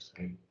looking after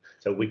them.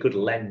 So we could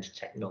lend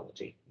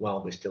technology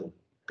while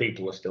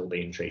people are still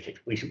being treated.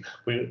 We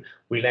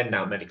lend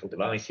out medical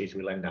devices,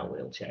 we lend out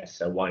wheelchairs,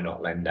 so why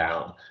not lend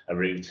out a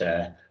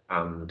router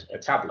and a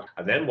tablet?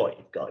 And then what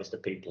you've got is the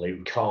people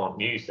who can't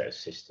use those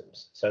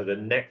systems. So the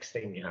next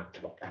thing you have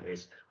to look at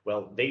is,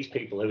 well, these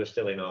people who are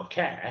still in our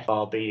care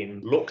are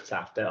being looked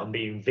after and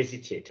being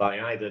visited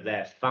by either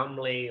their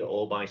family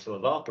or by some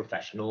of our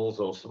professionals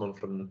or someone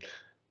from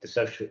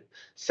the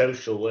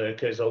social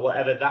workers or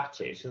whatever that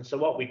is. And so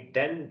what we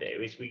then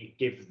do is we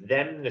give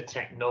them the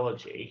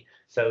technology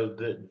so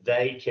that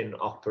they can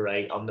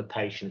operate on the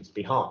patient's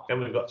behalf.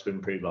 And we've got to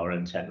improve our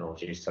own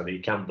technology so that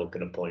you can book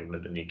an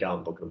appointment and you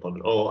can't book an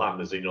appointment, and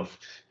there's enough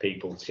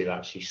people to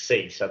actually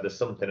see. So there's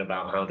something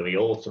about how do we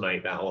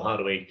automate that, or how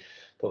do we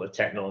put the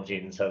technology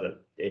in so that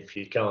if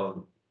you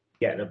can't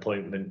get an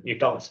appointment, you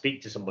can't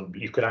speak to someone,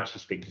 but you could actually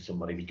speak to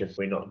somebody because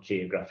we're not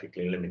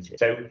geographically limited.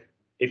 So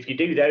if you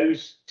do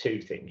those two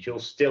things, you'll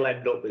still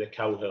end up with a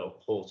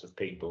cohort of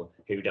people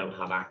who don't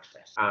have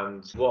access.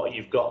 And what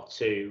you've got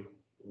to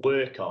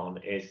work on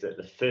is that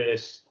the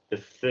first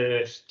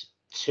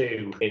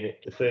two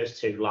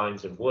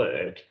lines of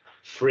work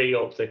free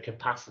up the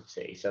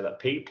capacity so that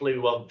people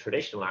who want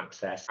traditional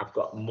access have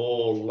got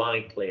more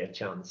likely a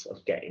chance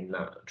of getting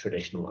that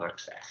traditional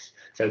access.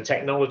 So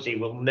technology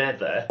will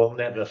never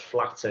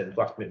flatten it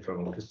for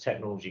them, because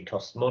technology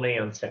costs money,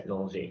 and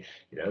technology,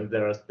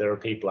 there are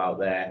people out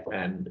there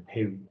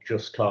who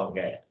just can't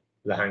get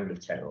the hang of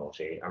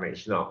technology, and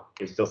it's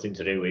nothing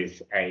to do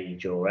with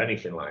age or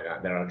anything like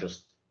that. There are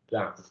just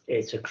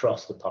it's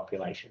across the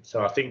population.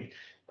 So I think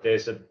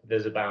there's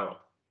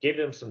about give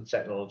them some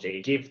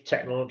technology, give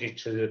technology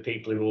to the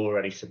people who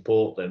already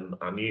support them,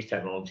 and use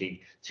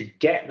technology to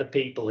get the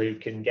people who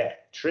can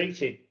get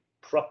treated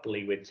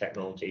properly with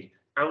technology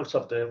out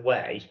of the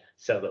way,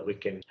 so that we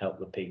can help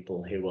the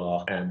people who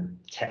are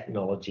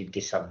technology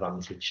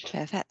disadvantaged.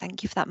 Perfect.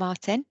 Thank you for that,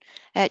 Martin.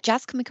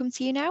 Jazz, can we come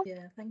to you now?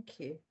 Yeah, thank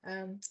you.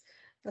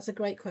 That's a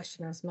great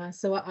question, Asma.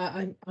 So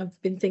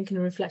I've been thinking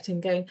and reflecting,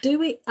 going, do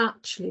we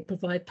actually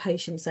provide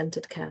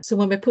patient-centred care? So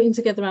when we're putting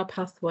together our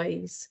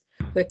pathways,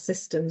 the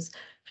systems,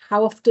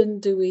 how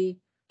often do we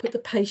put the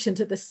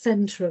patient at the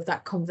centre of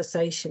that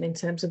conversation in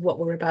terms of what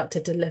we're about to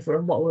deliver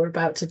and what we're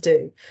about to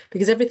do?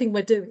 Because everything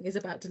we're doing is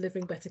about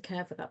delivering better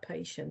care for that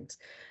patient.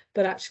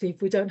 But actually,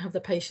 if we don't have the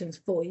patient's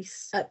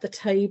voice at the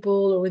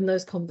table or in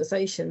those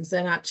conversations,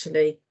 then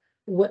actually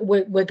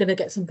we're going to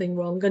get something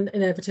wrong, and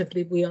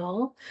inevitably we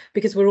are,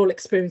 because we're all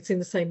experiencing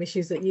the same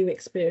issues that you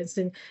experienced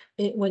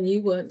when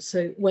you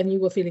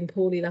were feeling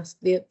poorly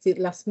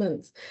last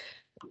month.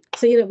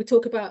 So, we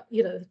talk about,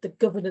 the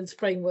governance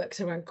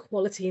frameworks around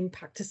quality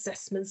impact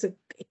assessments and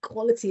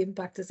equality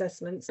impact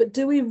assessments. But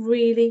do we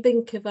really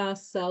think of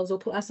ourselves or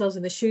put ourselves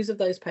in the shoes of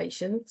those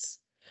patients,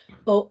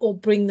 or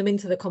bring them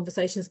into the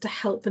conversations to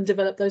help them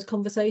develop those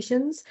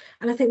conversations?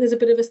 And I think there's a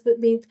bit of us that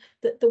means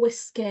that we're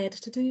scared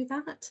to do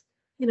that.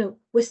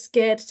 We're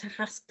scared to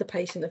ask the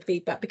patient the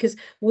feedback, because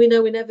we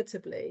know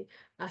inevitably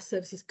our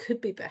services could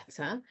be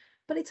better.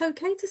 But it's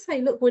okay to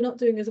say, look, we're not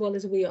doing as well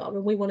as we are,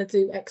 and we want to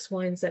do X,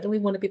 Y, and Z, and we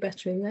want to be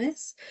better in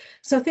this.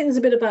 So I think there's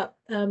a bit about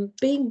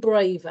being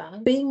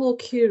braver, being more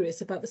curious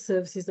about the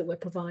services that we're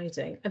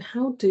providing, and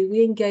how do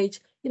we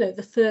engage, the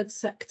third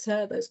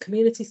sector, those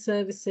community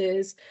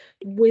services,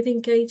 with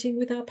engaging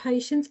with our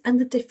patients and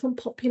the different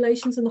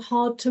populations and the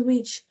hard to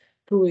reach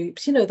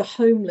groups, the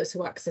homeless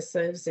who access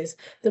services,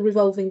 the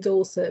revolving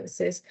door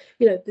services,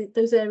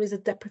 those areas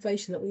of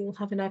deprivation that we all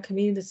have in our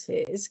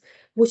communities,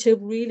 which are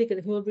really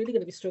going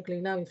to be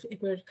struggling now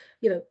if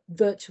we're,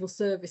 virtual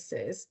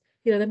services.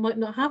 They might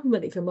not have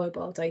money for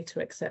mobile data,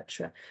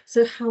 etc.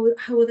 So how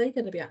are they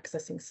going to be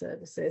accessing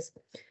services?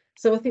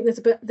 So I think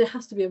there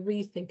has to be a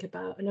rethink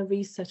about and a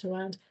reset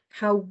around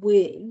how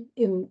we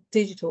in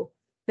digital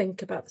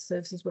think about the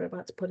services we're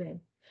about to put in.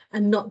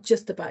 And not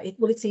just about it.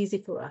 Well, it's easy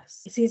for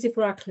us. It's easy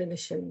for our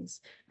clinicians.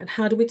 And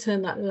how do we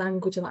turn that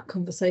language and that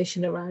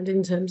conversation around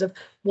in terms of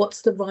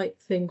what's the right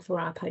thing for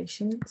our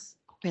patients?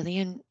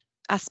 Brilliant.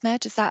 Asma,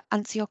 does that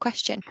answer your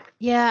question?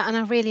 Yeah, and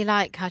I really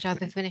like how Jazz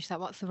has finished that.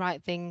 What's the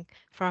right thing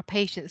for our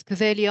patients?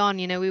 Because early on,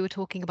 we were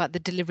talking about the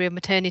delivery of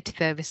maternity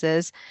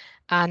services,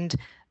 and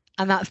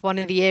that's one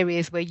of the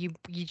areas where you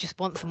just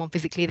want someone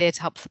physically there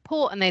to help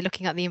support, and they're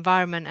looking at the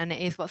environment, and it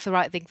is what's the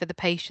right thing for the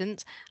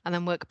patient, and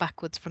then work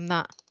backwards from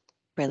that.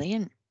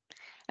 Brilliant.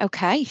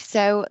 Okay,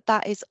 so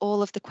that is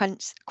all of the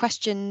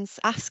questions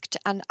asked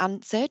and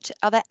answered.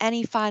 Are there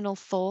any final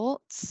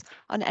thoughts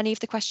on any of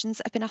the questions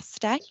that have been asked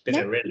today? It's been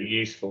a really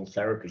useful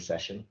therapy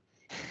session.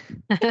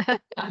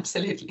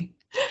 Absolutely.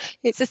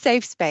 It's a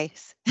safe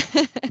space.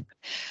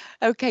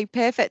 Okay,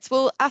 perfect.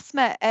 Well,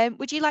 Asma,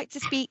 would you like to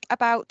speak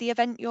about the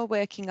event you're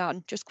working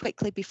on just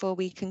quickly before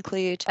we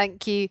conclude?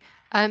 Thank you.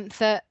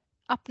 So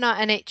UpNow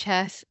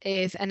NHS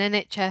is an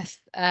NHS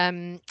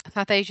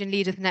South Asian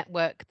Leaders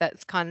Network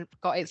that's kind of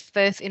got its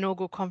first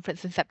inaugural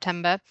conference in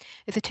September.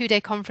 It's a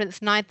 2-day conference,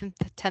 9th and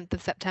 10th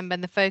of September,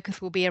 and the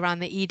focus will be around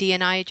the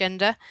ED&I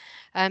agenda.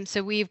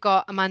 So we've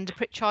got Amanda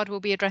Pritchard will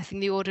be addressing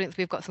the audience.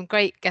 We've got some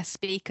great guest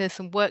speakers,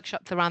 some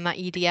workshops around that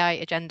ED&I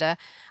agenda,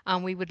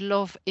 and we would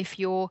love if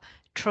your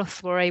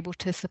trusts were able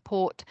to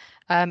support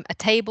a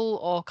table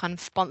or kind of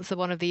sponsor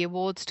one of the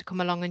awards to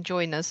come along and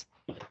join us.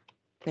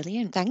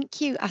 Brilliant.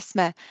 Thank you,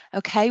 Asma.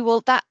 Okay,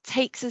 well, that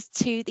takes us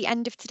to the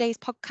end of today's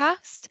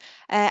podcast.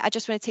 I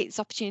just want to take this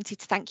opportunity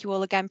to thank you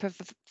all again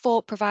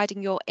for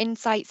providing your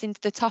insights into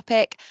the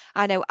topic.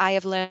 I know I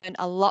have learned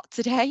a lot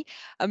today.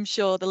 I'm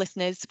sure the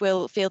listeners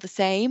will feel the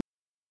same.